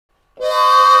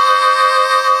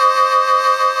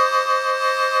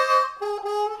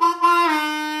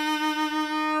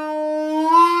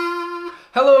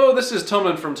this is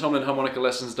Tomlin from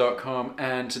TomlinHarmonicaLessons.com,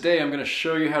 and today I'm going to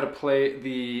show you how to play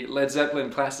the Led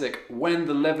Zeppelin classic When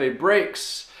the Levee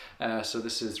Breaks. So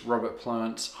this is Robert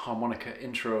Plant's harmonica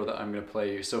intro that I'm going to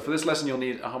play you. So for this lesson you'll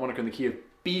need a harmonica in the key of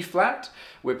B flat.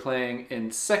 We're playing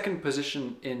in second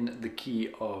position in the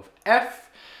key of F.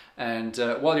 And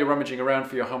while you're rummaging around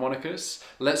for your harmonicas,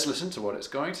 let's listen to what it's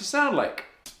going to sound like.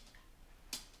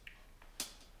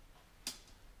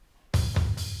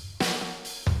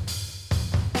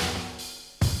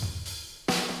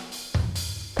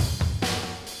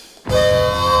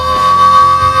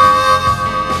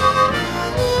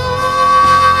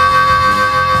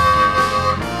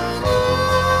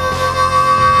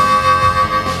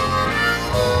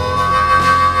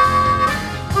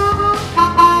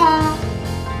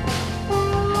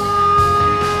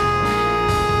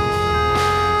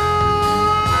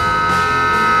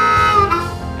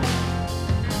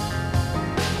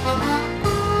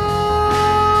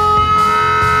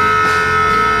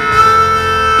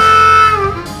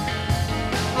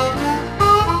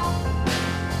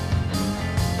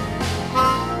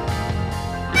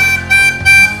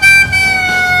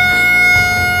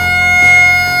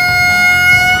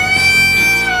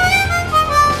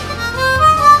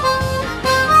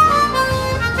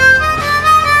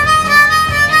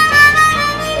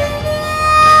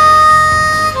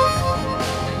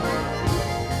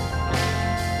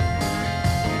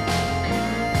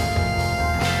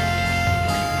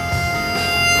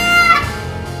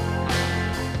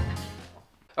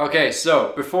 Okay,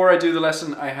 so before I do the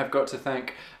lesson, I have got to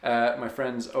thank my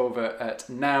friends over at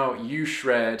Now You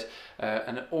Shred,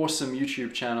 an awesome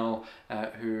YouTube channel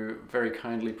who very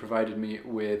kindly provided me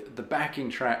with the backing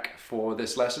track for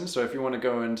this lesson. So if you want to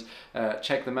go and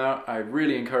check them out, I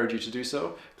really encourage you to do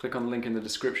so. Click on the link in the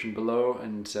description below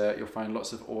and you'll find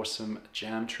lots of awesome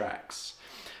jam tracks.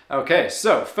 Okay,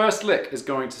 so first lick is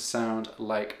going to sound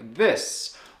like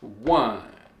this. 1,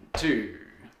 2,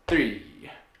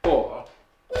 3, 4.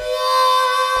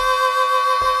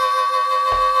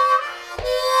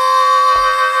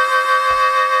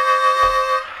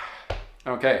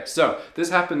 Okay, so this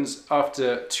happens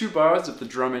after 2 bars of the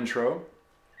drum intro,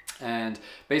 and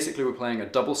basically we're playing a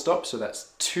double stop, so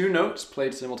that's 2 notes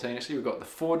played simultaneously. We've got the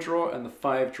 4 draw and the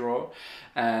 5 draw,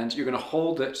 and you're going to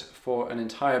hold it for an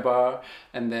entire bar,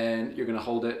 and then you're going to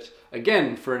hold it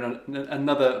again for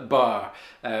another bar,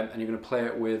 and you're going to play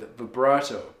it with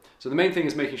vibrato. So the main thing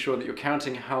is making sure that you're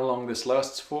counting how long this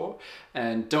lasts for,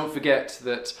 and don't forget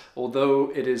that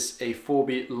although it is a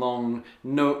 4-beat long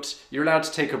note, you're allowed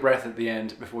to take a breath at the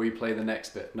end before you play the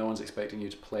next bit. No one's expecting you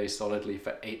to play solidly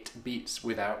for 8 beats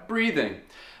without breathing.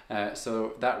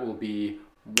 So that will be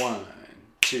 1,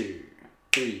 2,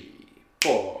 3,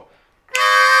 4.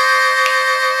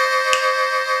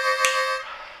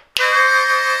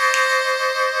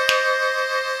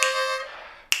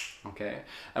 Okay.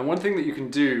 And one thing that you can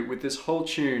do with this whole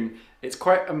tune, it's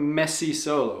quite a messy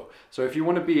solo. So if you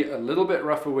want to be a little bit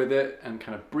rougher with it and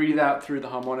kind of breathe out through the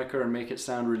harmonica and make it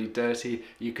sound really dirty,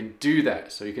 you can do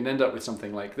that. So you can end up with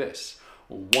something like this.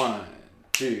 1,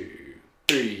 2,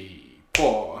 3,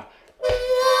 4.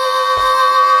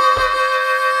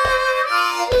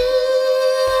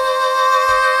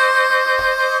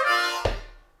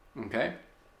 Okay.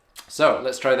 So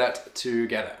let's try that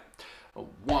together.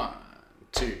 1,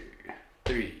 2,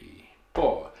 3,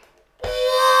 4.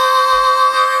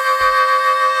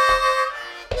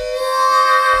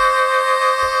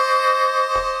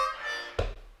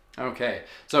 Okay,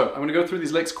 so I'm going to go through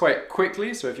these licks quite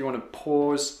quickly, so if you want to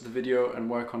pause the video and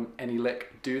work on any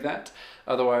lick, do that.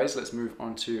 Otherwise, let's move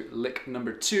on to lick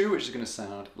number 2, which is going to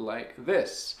sound like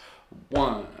this.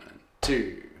 1,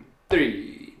 2,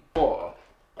 3, 4.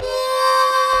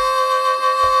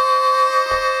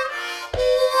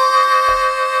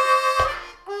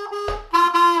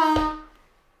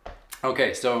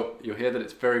 Okay, so you'll hear that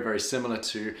it's very, very similar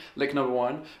to lick number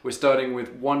 1. We're starting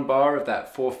with 1 bar of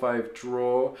that 4-5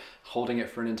 draw, holding it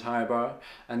for an entire bar.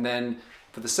 And then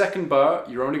for the second bar,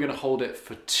 you're only going to hold it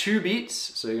for 2 beats.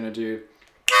 So you're going to do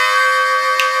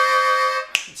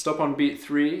stop on beat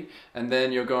 3, and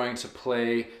then you're going to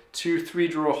play 2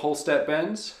 3-draw whole step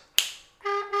bends.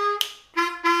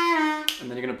 And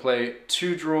then you're going to play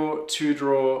 2 draw, 2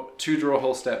 draw, 2 draw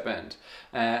whole step bend.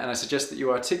 And I suggest that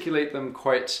you articulate them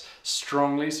quite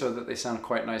strongly so that they sound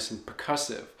quite nice and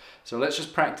percussive. So let's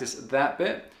just practice that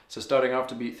bit. So starting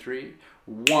after beat 3,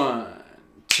 1,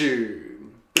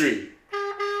 2, 3.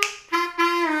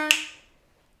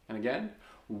 And again,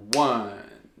 1,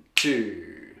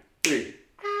 2, 3.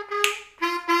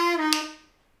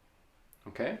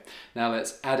 Okay. Okay, now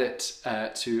let's add it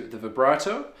to the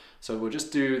vibrato. So we'll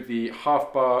just do the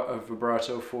half bar of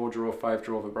vibrato, 4-draw,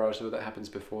 5-draw vibrato that happens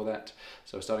before that.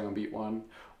 So starting on beat 1,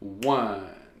 1,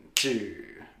 2,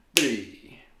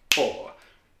 3, 4.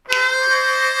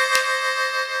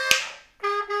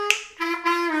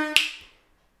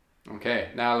 Okay,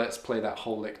 now let's play that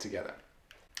whole lick together.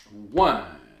 1,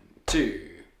 2,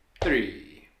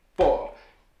 3, 4.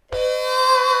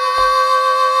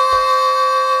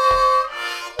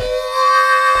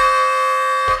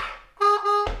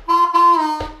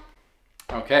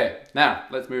 Okay, now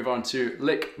let's move on to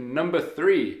lick number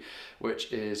 3,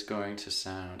 which is going to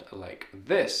sound like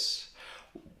this.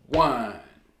 1,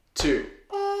 2.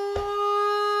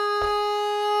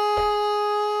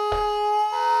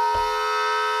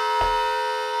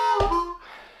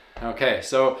 Okay,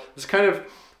 so it's kind of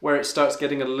where it starts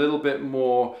getting a little bit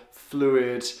more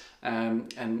fluid,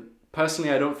 and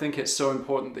personally I don't think it's so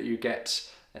important that you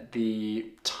get the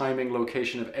timing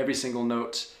location of every single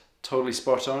note totally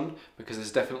spot on, because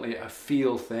it's definitely a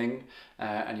feel thing,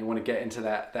 and you want to get into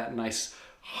that nice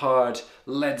hard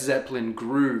Led Zeppelin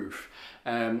groove.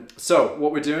 So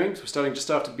what we're doing, so we're starting just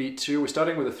after beat 2, we're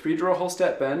starting with a 3-draw whole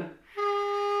step bend,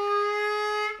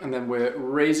 and then we're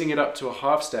raising it up to a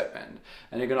half step bend,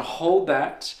 and you're going to hold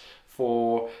that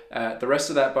for the rest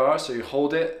of that bar. So you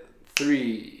hold it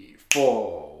 3,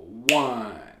 4,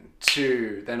 1,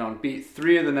 2, then on beat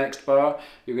 3 of the next bar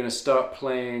you're going to start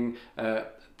playing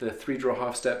the 3-draw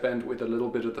half step bend with a little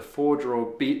bit of the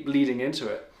 4-draw beat bleeding into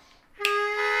it.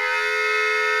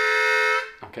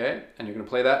 Okay, and you're going to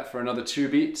play that for another 2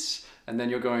 beats, and then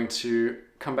you're going to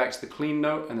come back to the clean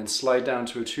note and then slide down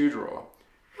to a 2-draw.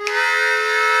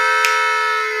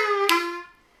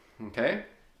 Okay,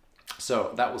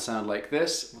 so that will sound like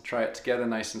this. We'll try it together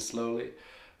nice and slowly,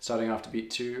 starting after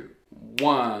beat 2.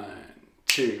 1,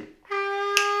 2.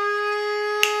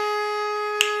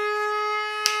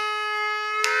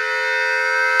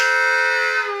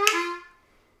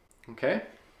 Okay,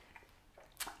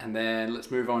 and then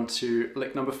let's move on to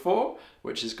lick number 4,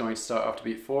 which is going to start after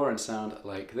beat 4 and sound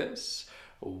like this.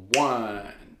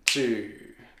 1, 2,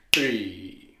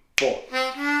 3, 4.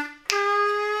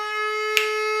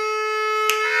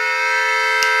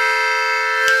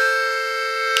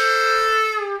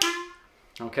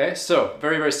 Okay, so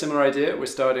very, very similar idea. We're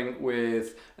starting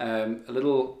with a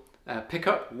little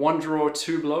pickup, 1-draw,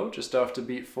 2-blow, just after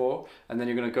beat 4, and then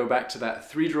you're going to go back to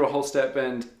that 3-draw whole step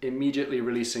bend, immediately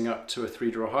releasing up to a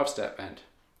 3-draw half step bend.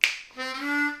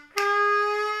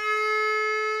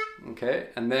 Okay,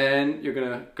 and then you're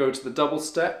going to go to the double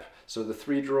step, so the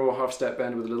 3-draw half step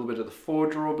bend with a little bit of the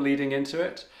 4-draw bleeding into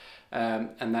it,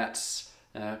 and that's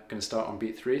going to start on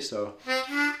beat 3, so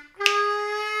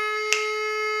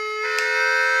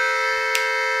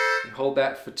hold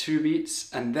that for 2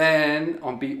 beats, and then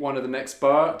on beat 1 of the next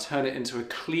bar, turn it into a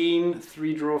clean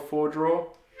 3-draw, 4-draw.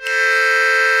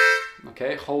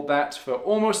 Okay, hold that for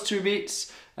almost 2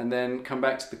 beats, and then come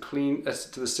back to the clean,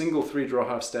 to the single 3-draw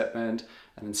half step bend,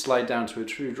 and then slide down to a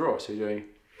 2-draw. So you're doing.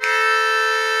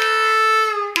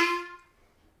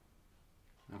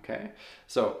 Okay,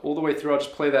 so all the way through, I'll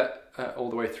just play that all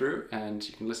the way through, and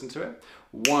you can listen to it.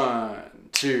 1,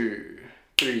 2,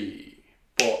 3,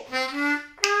 4.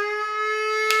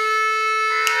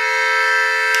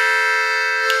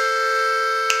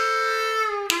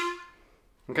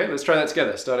 Okay, let's try that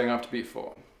together, starting after beat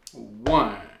 4.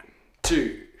 1,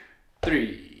 2,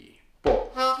 3, 4.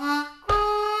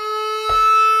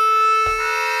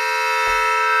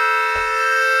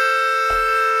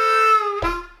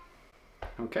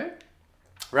 Okay,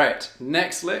 right,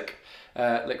 next lick,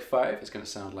 lick 5 is going to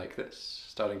sound like this,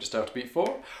 starting just after beat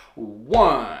 4.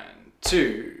 1,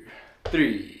 2,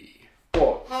 3,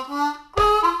 4.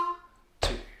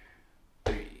 2,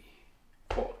 3,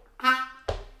 4.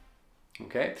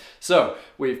 Okay, so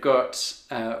we've got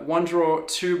 1-draw,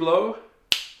 2-blow,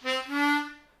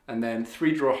 and then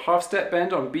 3-draw half step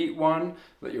bend on beat 1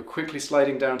 that you're quickly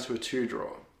sliding down to a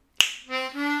 2-draw.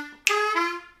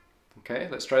 Okay,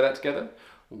 let's try that together.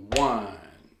 1,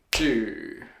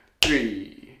 2,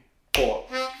 3, 4.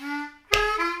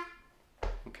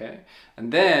 Okay,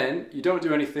 and then you don't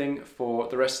do anything for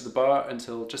the rest of the bar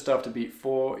until just after beat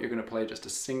 4. You're going to play just a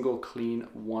single clean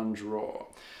 1-draw.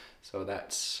 So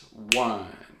that's 1,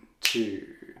 2,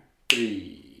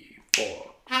 3,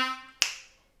 4.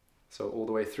 So all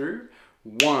the way through.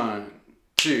 1,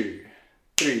 2,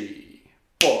 3,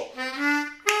 4.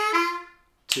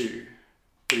 2,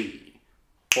 3,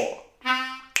 4.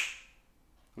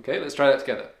 Okay, let's try that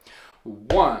together.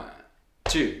 1,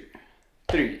 2,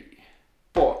 3,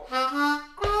 4.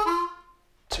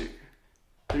 2,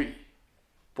 3,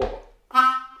 4.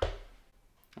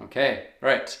 Okay,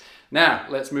 right. Now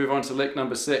let's move on to lick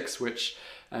number 6, which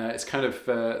is kind of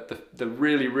the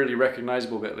really, really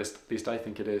recognizable bit, at least I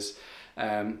think it is.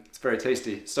 It's very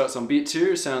tasty. It starts on beat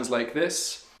 2, sounds like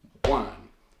this. 1.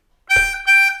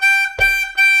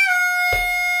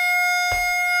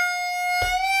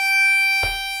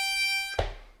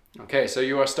 Okay, so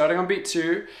you are starting on beat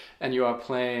 2 and you are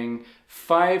playing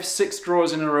 5 6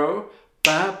 draws in a row.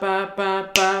 Ba ba ba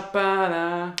ba ba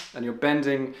da. And you're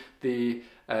bending the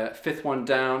 5th one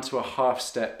down to a half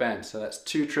step bend. So that's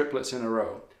 2 triplets in a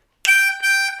row.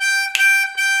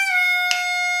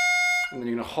 And then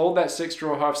you're going to hold that 6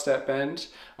 draw half step bend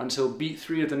until beat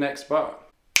 3 of the next bar.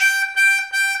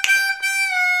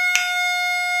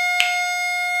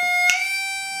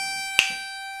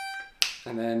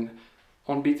 And then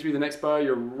on beat 3 of the next bar,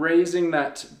 you're raising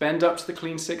that bend up to the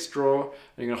clean 6 draw, and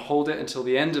you're going to hold it until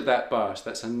the end of that bar. So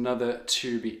that's another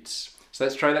 2 beats. So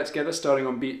let's try that together, starting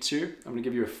on beat 2. I'm going to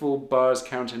give you a full bars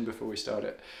count in before we start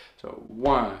it. So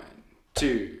 1,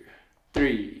 2,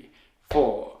 3,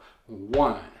 4,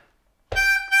 1.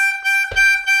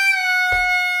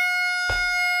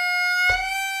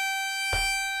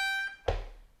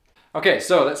 Okay,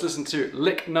 so let's listen to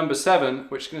lick number 7,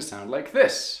 which is going to sound like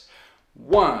this.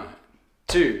 1,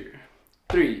 2,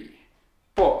 3,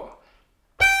 4.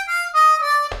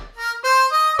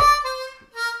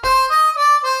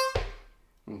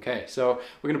 Okay, so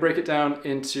we're going to break it down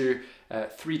into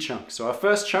 3 chunks. So our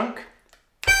first chunk,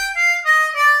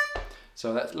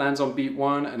 so that lands on beat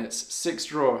 1 and it's 6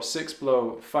 draw, 6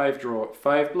 blow, 5 draw,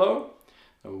 5 blow.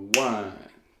 So 1,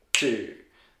 2,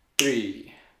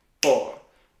 3, 4.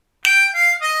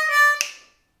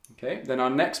 Okay, then our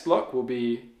next block will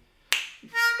be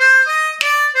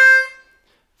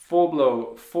 4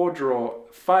 blow, 4 draw,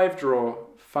 5 draw,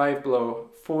 5 blow,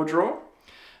 4 draw.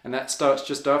 And that starts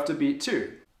just after beat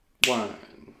 2. 1,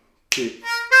 2.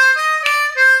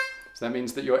 So that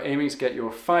means that you're aiming to get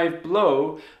your 5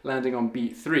 blow landing on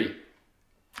beat 3.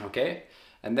 Okay,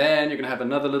 and then you're going to have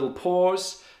another little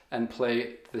pause and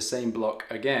play the same block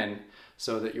again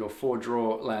so that your 4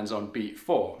 draw lands on beat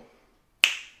 4.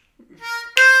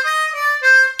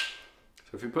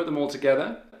 So if we put them all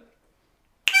together,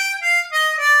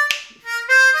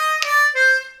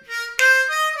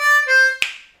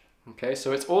 okay,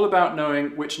 so it's all about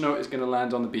knowing which note is going to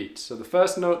land on the beat. So the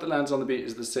first note that lands on the beat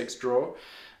is the 6 draw,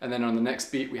 and then on the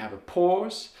next beat we have a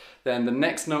pause. Then the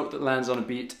next note that lands on a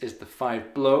beat is the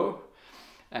 5 blow,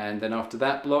 and then after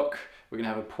that block we're going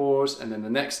to have a pause, and then the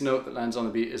next note that lands on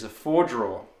the beat is a 4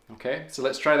 draw. Okay, so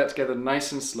let's try that together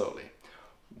nice and slowly.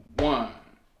 1,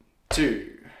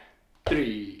 2,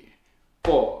 3,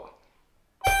 4.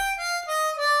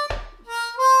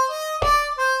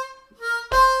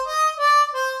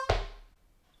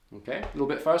 Okay, a little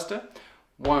bit faster.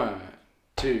 1,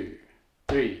 2,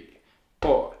 3,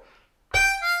 4.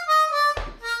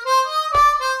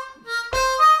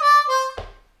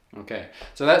 Okay,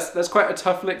 so that's quite a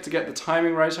tough lick to get the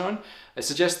timing right on. I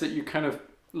suggest that you kind of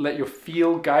let your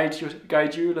feel guide you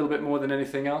a little bit more than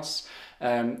anything else.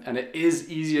 And it is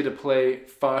easier to play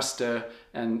faster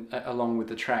and along with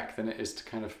the track than it is to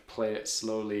kind of play it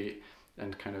slowly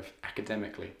and kind of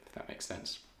academically, if that makes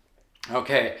sense.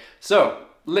 Okay, so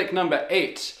lick number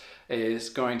 8 is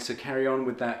going to carry on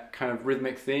with that kind of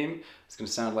rhythmic theme. It's going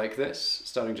to sound like this,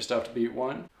 starting just after beat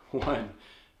 1. 1,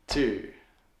 2,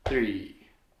 3,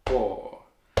 4.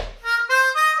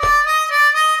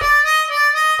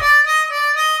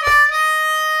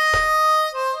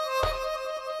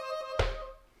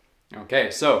 Okay,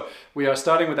 so we are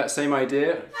starting with that same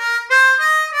idea.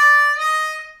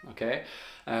 Okay,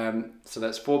 so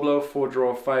that's 4 blow, 4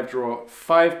 draw, 5 draw,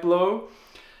 5 blow,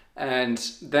 and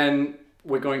then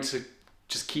we're going to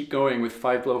just keep going with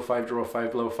 5 blow, 5 draw,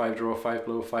 5 blow, 5 draw, 5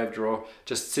 blow, 5 draw,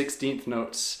 just 16th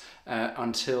notes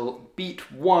until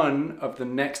beat 1 of the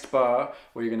next bar,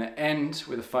 where you're going to end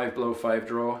with a 5 blow, 5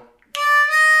 draw,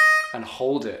 and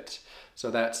hold it. So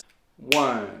that's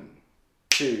 1,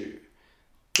 2,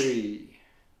 3,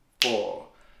 4,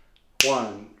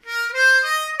 1.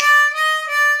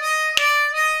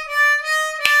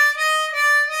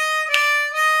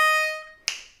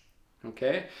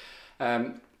 Okay,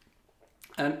 and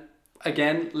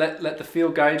again, let the feel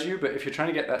guide you, but if you're trying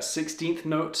to get that 16th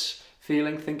note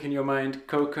feeling, think in your mind,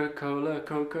 Coca-Cola,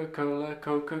 Coca-Cola,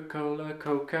 Coca-Cola,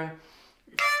 Coca.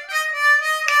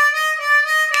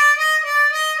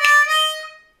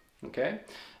 Okay,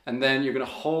 and then you're going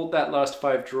to hold that last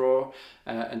 5 draw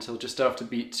until just after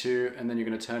beat 2, and then you're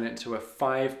going to turn it into a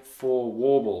 5-4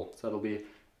 warble. So that'll be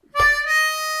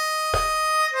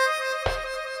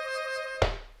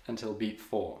until beat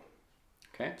 4.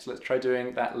 Okay, so let's try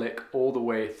doing that lick all the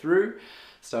way through,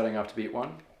 starting after beat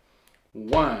 1.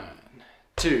 1,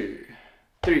 2,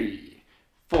 3,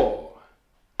 4.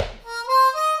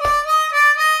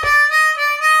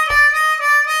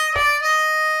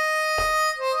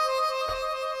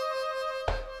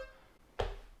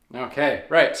 Okay,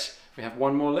 right, we have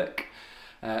one more lick.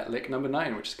 Lick number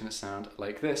 9, which is going to sound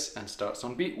like this and starts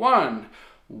on beat 1.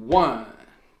 1,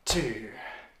 2,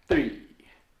 3,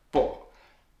 4.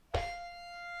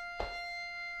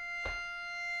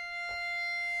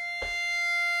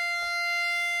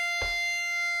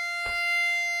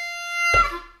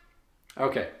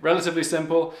 Okay, relatively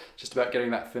simple, just about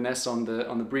getting that finesse on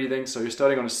the breathing. So you're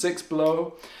starting on a 6th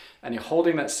blow, and you're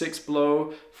holding that 6th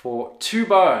blow for 2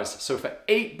 bars, so for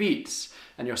 8 beats.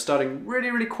 And you're starting really,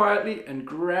 really quietly and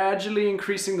gradually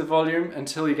increasing the volume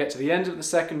until you get to the end of the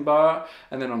 2nd bar,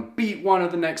 and then on beat 1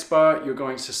 of the next bar, you're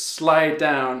going to slide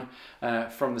down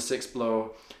from the 6th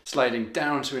blow, sliding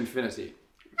down to infinity.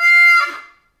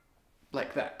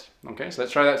 Like that. Okay, so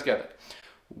let's try that together.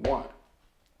 1,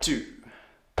 2,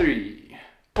 3,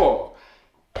 4.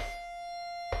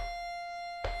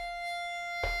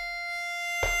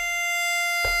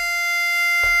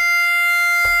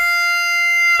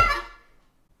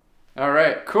 All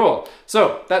right, cool.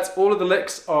 So that's all of the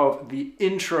licks of the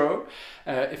intro.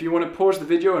 If you want to pause the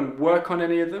video and work on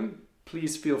any of them,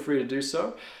 please feel free to do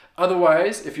so.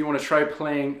 Otherwise, if you want to try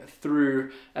playing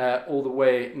through all the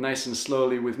way nice and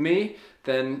slowly with me,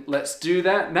 then let's do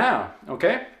that now,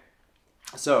 okay?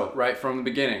 So, right from the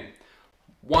beginning.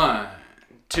 1,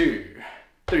 2,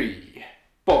 3,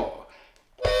 4.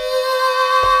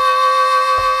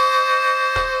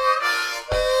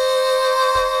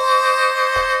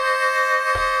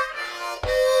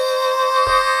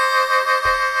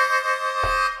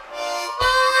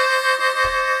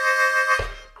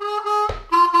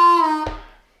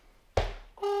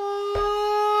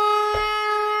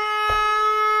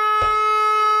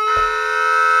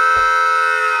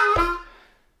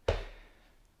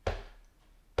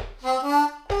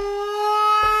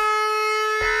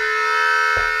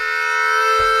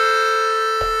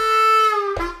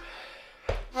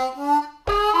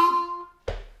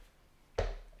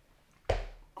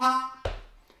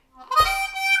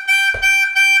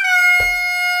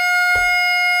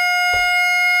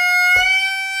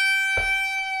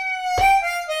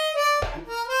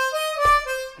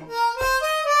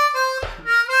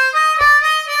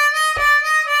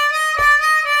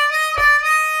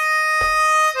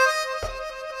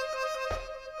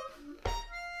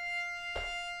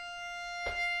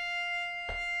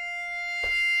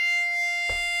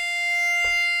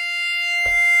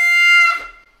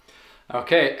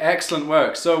 Okay, excellent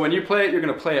work. So when you play it, you're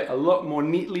going to play it a lot more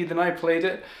neatly than I played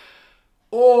it.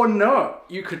 Or not.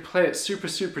 You could play it super,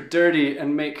 super dirty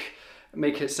and make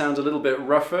it sound a little bit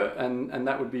rougher, and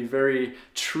that would be very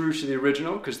true to the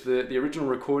original, because the original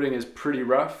recording is pretty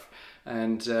rough,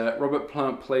 and Robert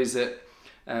Plant plays it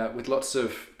with lots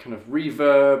of kind of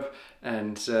reverb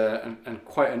and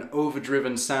quite an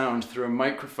overdriven sound through a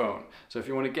microphone. So if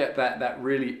you want to get that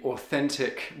really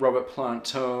authentic Robert Plant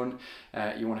tone,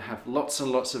 you want to have lots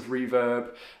and lots of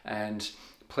reverb and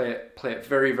play it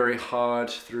very, very hard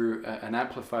through an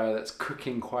amplifier that's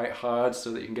cooking quite hard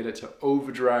so that you can get it to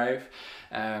overdrive,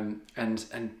 and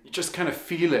you just kind of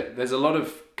feel it. There's a lot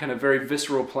of kind of very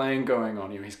visceral playing going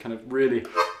on here. He's kind of really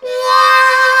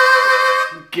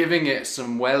giving it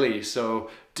some welly, so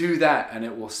do that and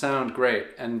it will sound great.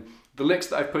 And the licks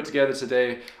that I've put together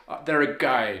today, they're a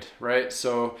guide, right?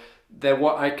 So they're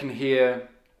what I can hear.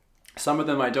 Some of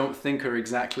them I don't think are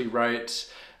exactly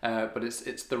right, but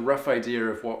it's the rough idea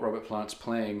of what Robert Plant's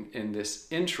playing in this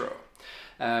intro.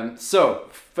 So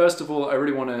first of all, I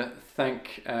really want to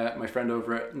thank my friend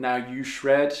over at Now You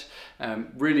Shred.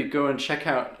 Really go and check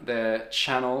out their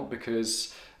channel,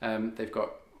 because they've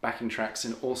got backing tracks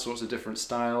in all sorts of different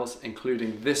styles,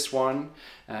 including this one,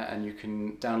 and you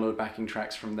can download backing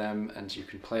tracks from them and you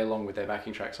can play along with their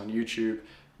backing tracks on YouTube.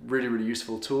 Really, really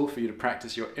useful tool for you to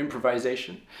practice your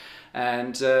improvisation.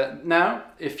 And now,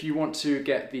 if you want to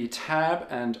get the tab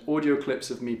and audio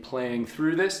clips of me playing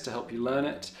through this to help you learn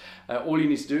it, all you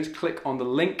need to do is click on the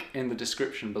link in the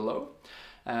description below.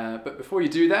 But before you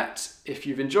do that, if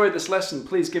you've enjoyed this lesson,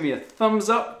 please give me a thumbs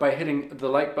up by hitting the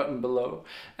like button below.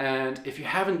 And if you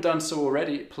haven't done so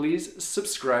already, please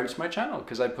subscribe to my channel,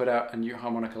 because I put out a new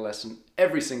harmonica lesson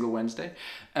every single Wednesday,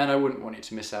 and I wouldn't want you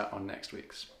to miss out on next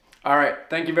week's. All right,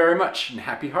 thank you very much, and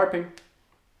happy harping.